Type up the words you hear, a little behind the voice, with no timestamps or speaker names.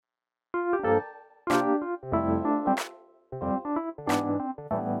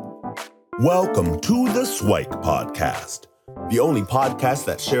Welcome to the Swike Podcast, the only podcast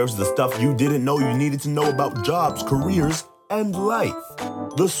that shares the stuff you didn't know you needed to know about jobs, careers, and life.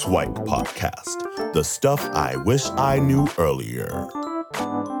 The Swike Podcast, the stuff I wish I knew earlier.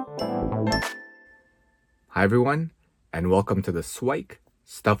 Hi, everyone, and welcome to the Swike,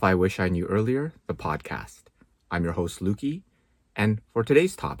 Stuff I Wish I Knew Earlier, the podcast. I'm your host, Lukey, and for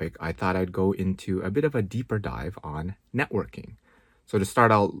today's topic, I thought I'd go into a bit of a deeper dive on networking. So to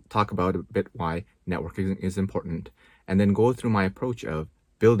start, I'll talk about a bit why networking is important, and then go through my approach of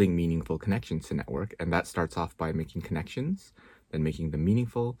building meaningful connections to network, and that starts off by making connections, then making them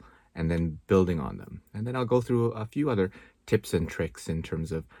meaningful, and then building on them. And then I'll go through a few other tips and tricks in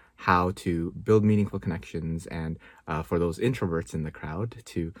terms of how to build meaningful connections and for those introverts in the crowd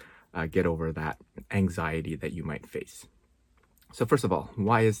to get over that anxiety that you might face. So first of all,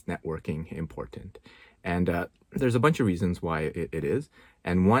 why is networking important? And there's a bunch of reasons why it is.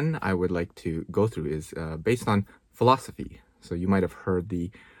 And one I would like to go through is based on philosophy. So you might have heard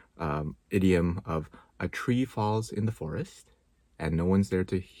the idiom of a tree falls in the forest and no one's there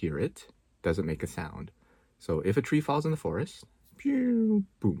to hear it, doesn't make a sound. So if a tree falls in the forest, pew,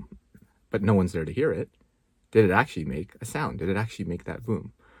 boom, but no one's there to hear it, did it actually make a sound? Did it actually make that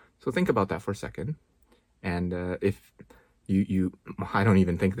boom? So think about that for a second. And if I don't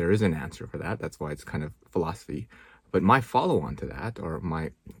even think there is an answer for that. That's why it's kind of philosophy. But my follow-on to that, or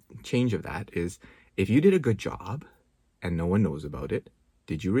my change of that, is if you did a good job and no one knows about it,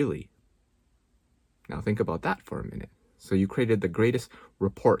 did you really? Now think about that for a minute. So you created the greatest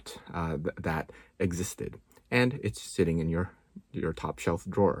report that existed, and it's sitting in your top shelf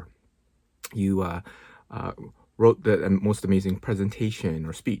drawer. You wrote the most amazing presentation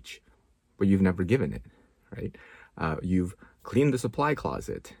or speech, but you've never given it, right? You've cleaned the supply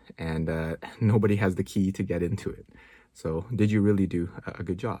closet and nobody has the key to get into it. So did you really do a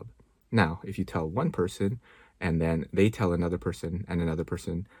good job? Now, if you tell one person and then they tell another person and another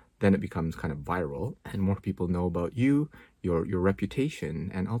person, then it becomes kind of viral and more people know about you, your reputation,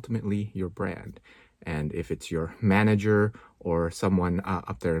 and ultimately your brand. And if it's your manager or someone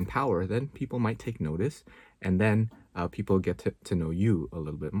up there in power, then people might take notice and then people get to know you a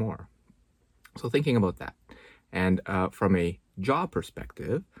little bit more. So thinking about that. And from a job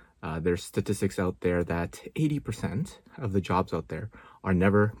perspective, there's statistics out there that 80% of the jobs out there are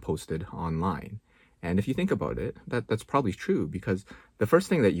never posted online. And if you think about it, that's probably true, because the first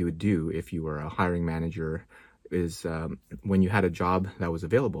thing that you would do if you were a hiring manager is when you had a job that was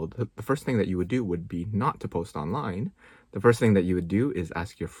available, the first thing that you would do would be not to post online. The first thing that you would do is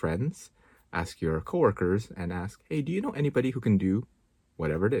ask your friends, ask your coworkers, and ask, hey, do you know anybody who can do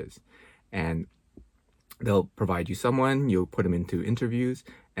whatever it is? And they'll provide you someone, you'll put them into interviews,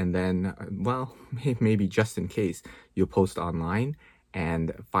 and then, maybe just in case, you'll post online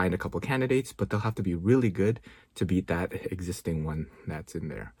and find a couple candidates, but they'll have to be really good to beat that existing one that's in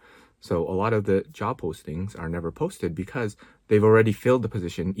there. So a lot of the job postings are never posted because they've already filled the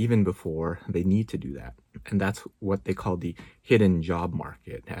position even before they need to do that. And that's what they call the hidden job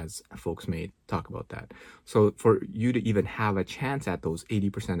market, as folks may talk about that. So for you to even have a chance at those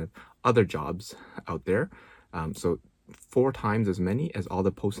 80% of other jobs out there, so 4 times as many as all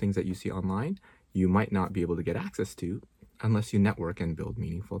the postings that you see online, you might not be able to get access to unless you network and build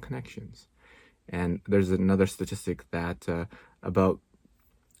meaningful connections. And there's another statistic that about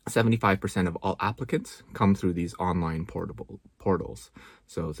 75% of all applicants come through these online portals.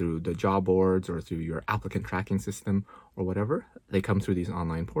 So through the job boards or through your applicant tracking system or whatever, they come through these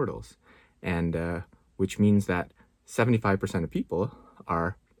online portals. And which means that 75% of people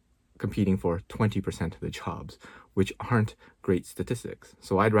are competing for 20% of the jobs, which aren't great statistics.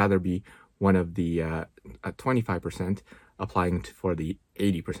 So I'd rather be one of the 25% applying for the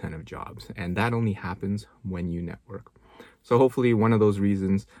 80% of jobs. And that only happens when you network. So hopefully one of those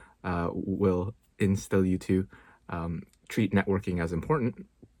reasons will instill you to treat networking as important.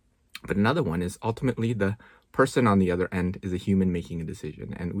 But another one is ultimately the person on the other end is a human making a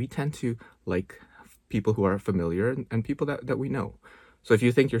decision. And we tend to like people who are familiar and people that we know. So if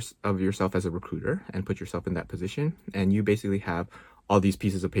you think of yourself as a recruiter and put yourself in that position, and you basically have all these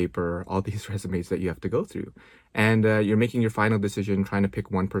pieces of paper, all these resumes that you have to go through, and you're making your final decision, trying to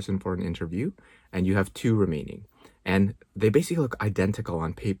pick one person for an interview, and you have 2 remaining. And they basically look identical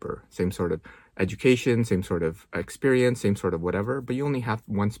on paper, same sort of education, same sort of experience, same sort of whatever, but you only have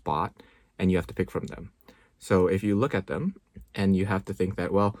one spot and you have to pick from them. So if you look at them and you have to think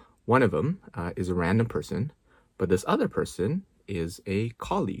that, well, one of them is a random person, but this other person is a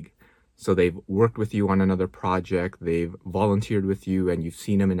colleague. So they've worked with you on another project, they've volunteered with you and you've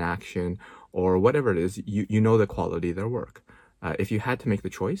seen them in action or whatever it is, you know the quality of their work. If you had to make the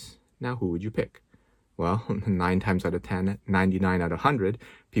choice, Now, who would you pick? Well, 9 times out of 10, 99 out of 100,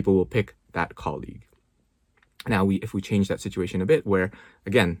 people will pick that colleague. Now, if we change that situation a bit, where,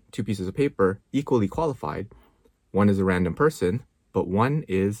 again, 2 pieces of paper, equally qualified, one is a random person, but one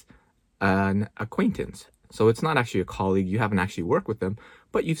is an acquaintance. So it's not actually a colleague. You haven't actually worked with them,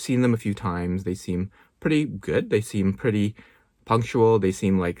 but you've seen them a few times. They seem pretty good. They seem pretty punctual. They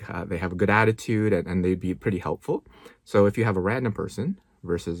seem like they have a good attitude, and they'd be pretty helpful. So if you have a random person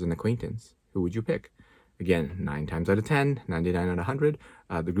versus an acquaintance, who would you pick? Again, 9 times out of 10, 99 out of 100,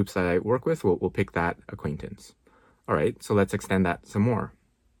 the groups that I work with will pick that acquaintance. All right, so let's extend that some more.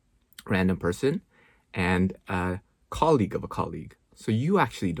 Random person and a colleague of a colleague. So you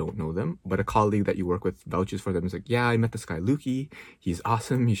actually don't know them, but a colleague that you work with vouches for them. Is like, yeah, I met this guy, Lukey. He's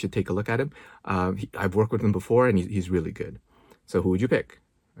awesome. You should take a look at him. I've worked with him before, and he's really good. So who would you pick?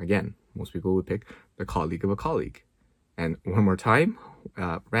 Again, most people would pick the colleague of a colleague. And one more time,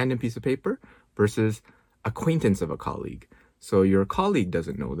 random piece of paper versus acquaintance of a colleague. So your colleague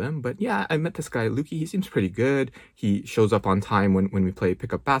doesn't know them, but yeah, I met this guy, Lukey. He seems pretty good. He shows up on time when we play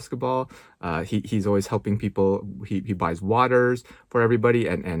pickup basketball. He's always helping people. He buys waters for everybody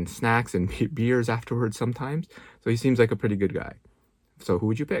and snacks and beers afterwards sometimes. So he seems like a pretty good guy. So who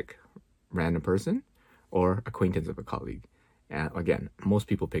would you pick? Random person or acquaintance of a colleague? Again, most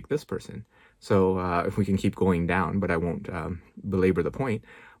people pick this person. So if we can keep going down, but I won't belabor the point.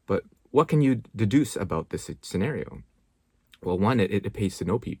 But what can you deduce about this scenario? Well, 1, it pays to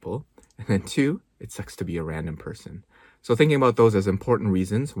know people. And then 2, it sucks to be a random person. So thinking about those as important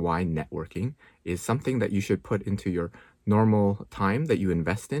reasons why networking is something that you should put into your normal time that you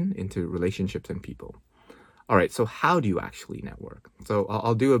invest into relationships and people. All right, so how do you actually network? So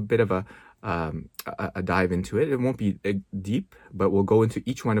I'll do a bit of a dive into it. It won't be deep, but we'll go into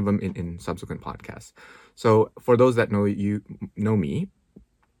each one of them in subsequent podcasts. So for those that know me,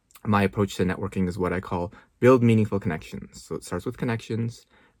 my approach to networking is what I call build meaningful connections. So it starts with connections,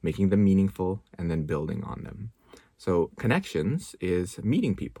 making them meaningful, and then building on them. So connections is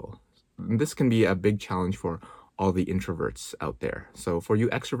meeting people. This can be a big challenge for all the introverts out there. So for you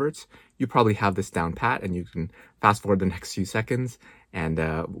extroverts, you probably have this down pat, and you can fast forward the next few seconds and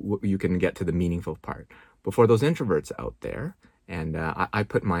you can get to the meaningful part. But for those introverts out there, and I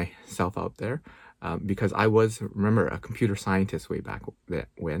put myself out there, because I was, remember, a computer scientist way back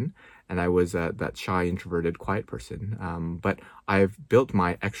when, and I was that shy, introverted, quiet person. But I've built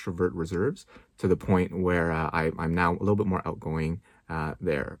my extrovert reserves to the point where I'm now a little bit more outgoing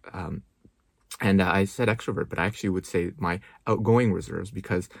there. And I said extrovert, but I actually would say my outgoing reserves,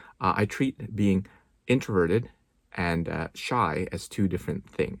 because I treat being introverted and shy as 2 different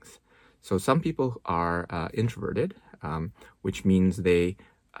things. So some people are introverted, which means they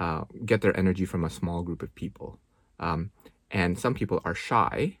get their energy from a small group of people. And some people are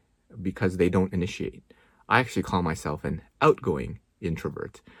shy because they don't initiate. I actually call myself an outgoing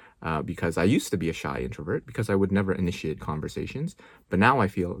introvert because I used to be a shy introvert because I would never initiate conversations. But now I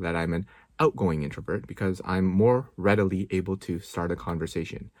feel that I'm an outgoing introvert because I'm more readily able to start a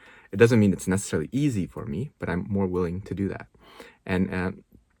conversation. It doesn't mean it's necessarily easy for me, but I'm more willing to do that. And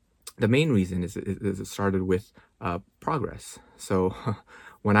the main reason is it started with progress. So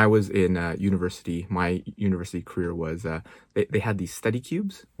when I was in university, my university career was, they had these study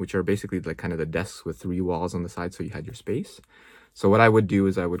cubes, which are basically like kind of the desks with 3 walls on the side, so you had your space. So what I would do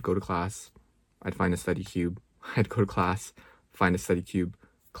is I would go to class, I'd find a study cube, I'd go to class, find a study cube,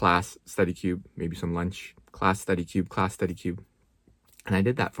 class, study cube, maybe some lunch, class, study cube, class, study cube. And I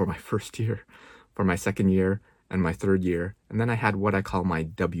did that for my first year, for my second year, and my third year. And then I had what I call my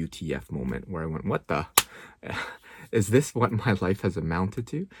WTF moment, where I went, what the... is this what my life has amounted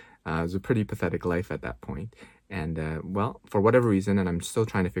to? It was a pretty pathetic life at that point. And well, for whatever reason, and I'm still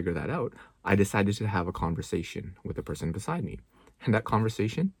trying to figure that out, I decided to have a conversation with the person beside me. And that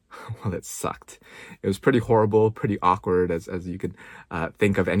conversation, well, it sucked. It was pretty horrible, pretty awkward, as you can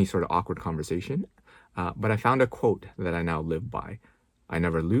think of any sort of awkward conversation. But I found a quote that I now live by. I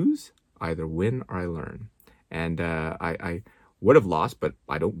never lose, I either win or I learn. And I would have lost, but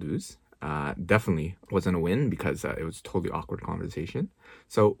I don't lose. Definitely wasn't a win because it was a totally awkward conversation.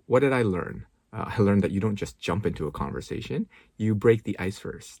 So what did I learn? I learned that you don't just jump into a conversation, you break the ice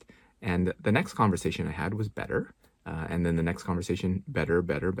first. And the next conversation I had was better. And then the next conversation, better.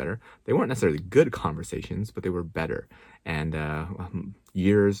 They weren't necessarily good conversations, but they were better. And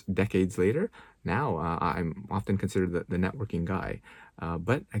years, decades later, now I'm often considered the networking guy.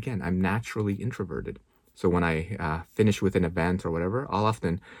 But again, I'm naturally introverted. So when I finish with an event or whatever, I'll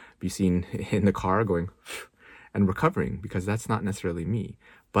often be seen in the car going and recovering because that's not necessarily me.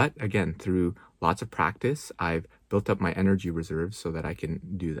 But again, through lots of practice, I've built up my energy reserves so that I can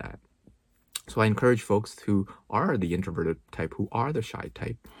do that. So I encourage folks who are the introverted type, who are the shy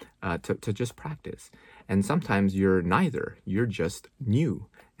type, to just practice. And sometimes you're neither, you're just new.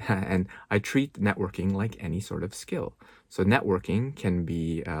 And I treat networking like any sort of skill. So networking can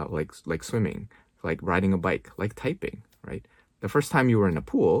be like swimming, like riding a bike, like typing, right? The first time you were in a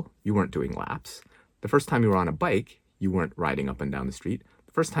pool, you weren't doing laps. The first time you were on a bike, you weren't riding up and down the street.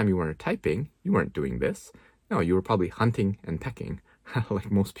 The first time you were typing, you weren't doing this. No, you were probably hunting and pecking,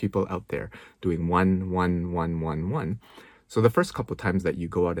 like most people out there, doing one. So the first couple of times that you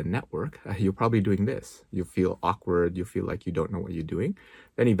go out and network, you're probably doing this. You'll feel awkward. You'll feel like you don't know what you're doing.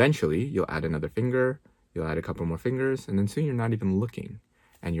 Then eventually you'll add another finger, you'll add a couple more fingers, and then soon you're not even looking,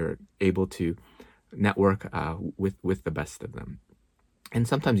 and you're able to network with the best of them. And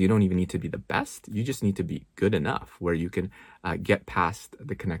sometimes you don't even need to be the best. You just need to be good enough where you can get past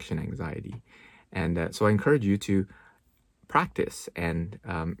the connection anxiety. And so I encourage you to practice and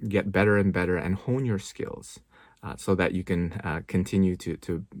get better and better and hone your skills so that you can continue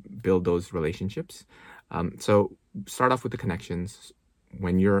to build those relationships. So start off with the connections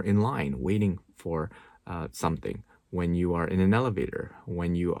when you're in line waiting for something, when you are in an elevator,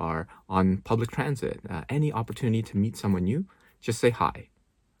 when you are on public transit, any opportunity to meet someone new, just say hi,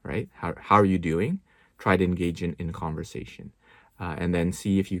 right? How are you doing? Try to engage in conversation. And then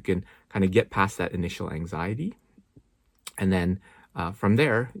see if you can kind of get past that initial anxiety. And then from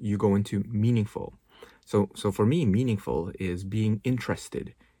there, you go into meaningful. So for me, meaningful is being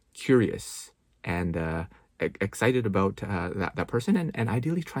interested, curious, and excited about that person, and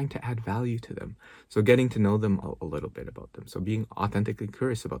ideally trying to add value to them. So getting to know them a little bit about them. So being authentically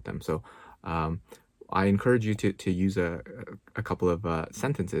curious about them. So I encourage you to use a couple of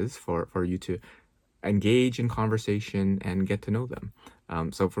sentences for you to engage in conversation and get to know them.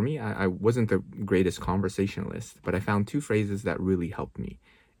 So for me, I wasn't the greatest conversationalist, but I found two phrases that really helped me.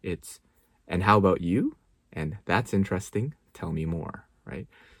 It's, and how about you? And that's interesting. Tell me more, right?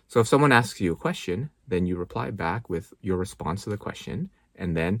 So if someone asks you a question, then you reply back with your response to the question,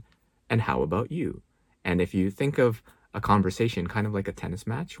 and then, and how about you? And if you think of a conversation kind of like a tennis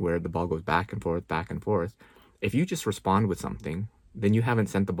match where the ball goes back and forth, if you just respond with something, then you haven't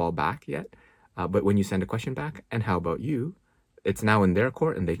sent the ball back yet. But when you send a question back, and how about you? It's now in their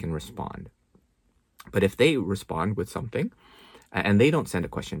court and they can respond. But if they respond with something and they don't send a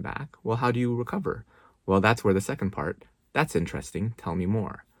question back, well, how do you recover? Well, that's where the second part, that's interesting, tell me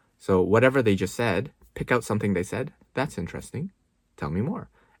more. So whatever they just said, pick out something they said, that's interesting, tell me more.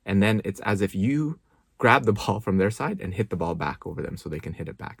 And then it's as if you grab the ball from their side and hit the ball back over them so they can hit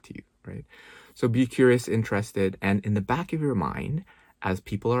it back to you, right? So be curious, interested, and in the back of your mind, as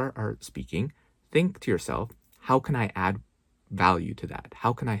people are speaking, think to yourself, how can I add value to that?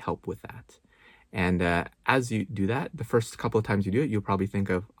 How can I help with that? And as you do that, the first couple of times you do it, you'll probably think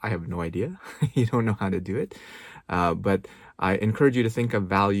of, I have no idea. You don't know how to do it. But I encourage you to think of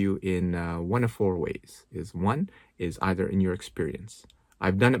value in one of four ways. One is either in your experience.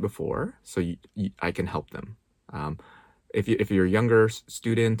 I've done it before, so I can help them. If you're a younger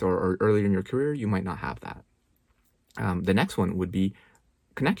student or earlier in your career, you might not have that. The next one would be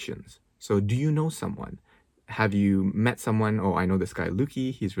connections. So do you know someone? Have you met someone? Oh, I know this guy,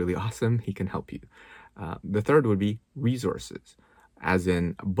 Lukey. He's really awesome. He can help you. The third would be resources, as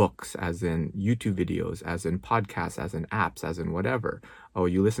in books, as in YouTube videos, as in podcasts, as in apps, as in whatever. Oh,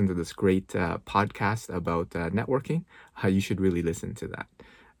 you listen to this great podcast about networking? You should really listen to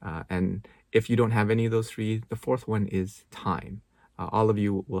that. And if you don't have any of those three, the fourth one is time. All of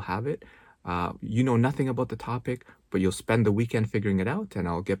you will have it. You know nothing about the topic, but you'll spend the weekend figuring it out, and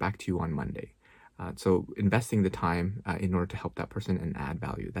I'll get back to you on Monday. So investing the time in order to help that person and add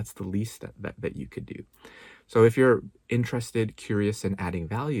value, that's the least that you could do. So if you're interested, curious, and adding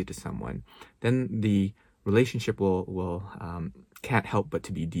value to someone, then the relationship will can't help but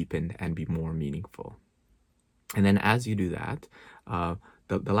to be deepened and be more meaningful. And then as you do that,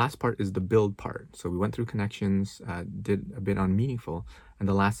 the last part is the build part. So we went through connections, did a bit on meaningful, and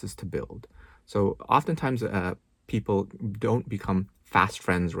the last is to build. So oftentimes people don't become fast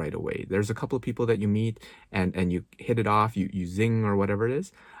friends right away. There's a couple of people that you meet and you hit it off, you zing or whatever it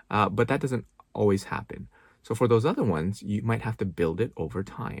is, but that doesn't always happen. So for those other ones, you might have to build it over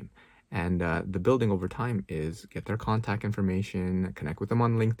time. And the building over time is get their contact information, connect with them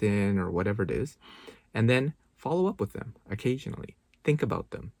on LinkedIn or whatever it is, and then follow up with them occasionally. Think about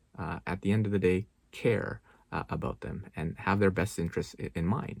them. At the end of the day, care about them and have their best interests in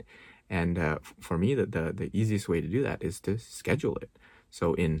mind. And for me, the easiest way to do that is to schedule it.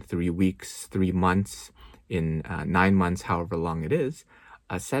 So in 3 weeks, 3 months, in 9 months, however long it is,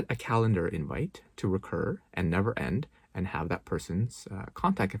 set a calendar invite to recur and never end, and have that person's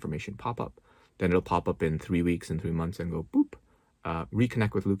contact information pop up. then it'll pop up in 3 weeks and 3 months and go boop,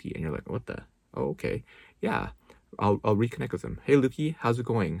 reconnect with Lukey. And you're like, what the? Oh, okay. Yeah. I'll reconnect with them. Hey, Lukey, how's it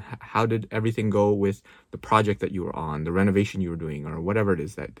going? How did everything go with the project that you were on, the renovation you were doing, or whatever it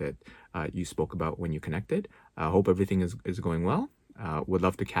is that you spoke about when you connected? Hope everything is going well. Would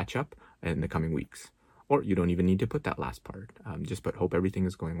love to catch up in the coming weeks. Or you don't even need to put that last part. Just put hope everything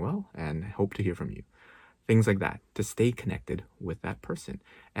is going well and hope to hear from you. Things like that to stay connected with that person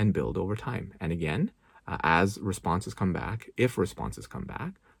and build over time. And again, as responses come back, if responses come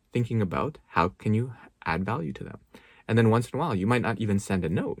back, thinking about how can you add value to them. And then once in a while, you might not even send a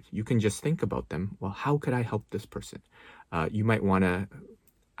note. You can just think about them. Well, how could I help this person? You might want to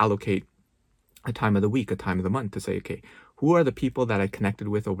allocate a time of the week, a time of the month to say, okay, who are the people that I connected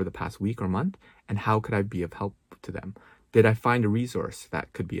with over the past week or month, and how could I be of help to them? Did I find a resource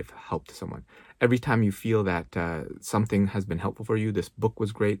that could be of help to someone? Every time you feel that something has been helpful for you, this book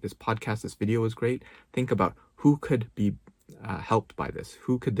was great, this podcast, this video was great, think about who could be helped by this,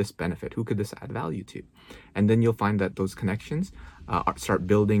 who could this benefit, who could this add value to? And then you'll find that those connections start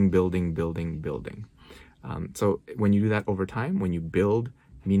building. So when you do that over time, when you build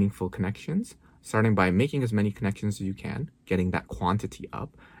meaningful connections, starting by making as many connections as you can, getting that quantity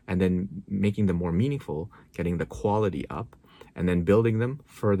up, and then making them more meaningful, getting the quality up, and then building them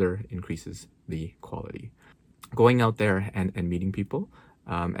further increases the quality. Going out there and meeting people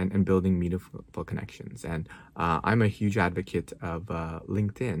and building meaningful connections. And I'm a huge advocate of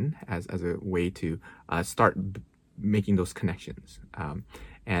LinkedIn as a way to start making those connections.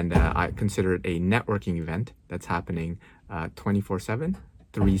 And I consider it a networking event that's happening 24/7,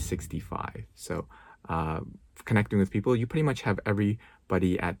 365. So connecting with people, you pretty much have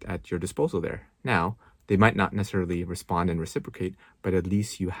everybody at your disposal there. Now, they might not necessarily respond and reciprocate, but at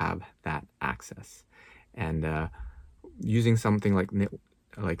least you have that access. And using something like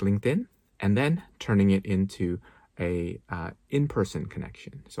LinkedIn, and then turning it into a in-person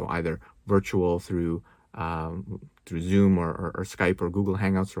connection. So either virtual through Zoom or Skype or Google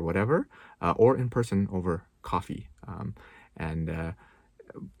Hangouts or whatever, or in person over coffee. And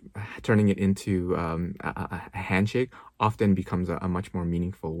turning it into a handshake often becomes a much more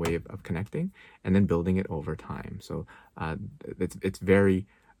meaningful way of connecting, and then building it over time. So it's very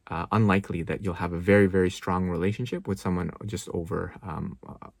unlikely that you'll have a very, very strong relationship with someone just over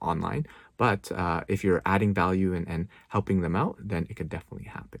online. But if you're adding value and helping them out, then it could definitely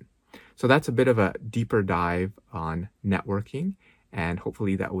happen. So that's a bit of a deeper dive on networking, and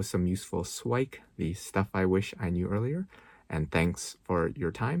hopefully that was some useful swike, the stuff I wish I knew earlier. And thanks for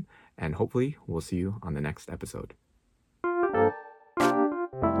your time, and hopefully we'll see you on the next episode.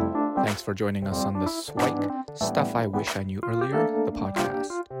 Thanks for joining us on the Swike Stuff I Wish I Knew Earlier, the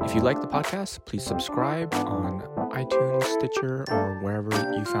podcast. If you like the podcast, please subscribe on iTunes, Stitcher, or wherever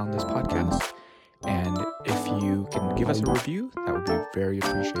you found this podcast. And if you can give us a review, that would be very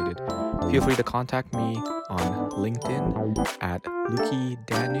appreciated. Feel free to contact me on LinkedIn at Lukey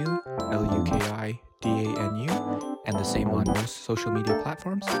Danu, LUKIDANU, and the same on most social media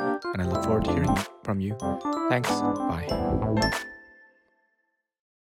platforms. And I look forward to hearing from you. Thanks. Bye.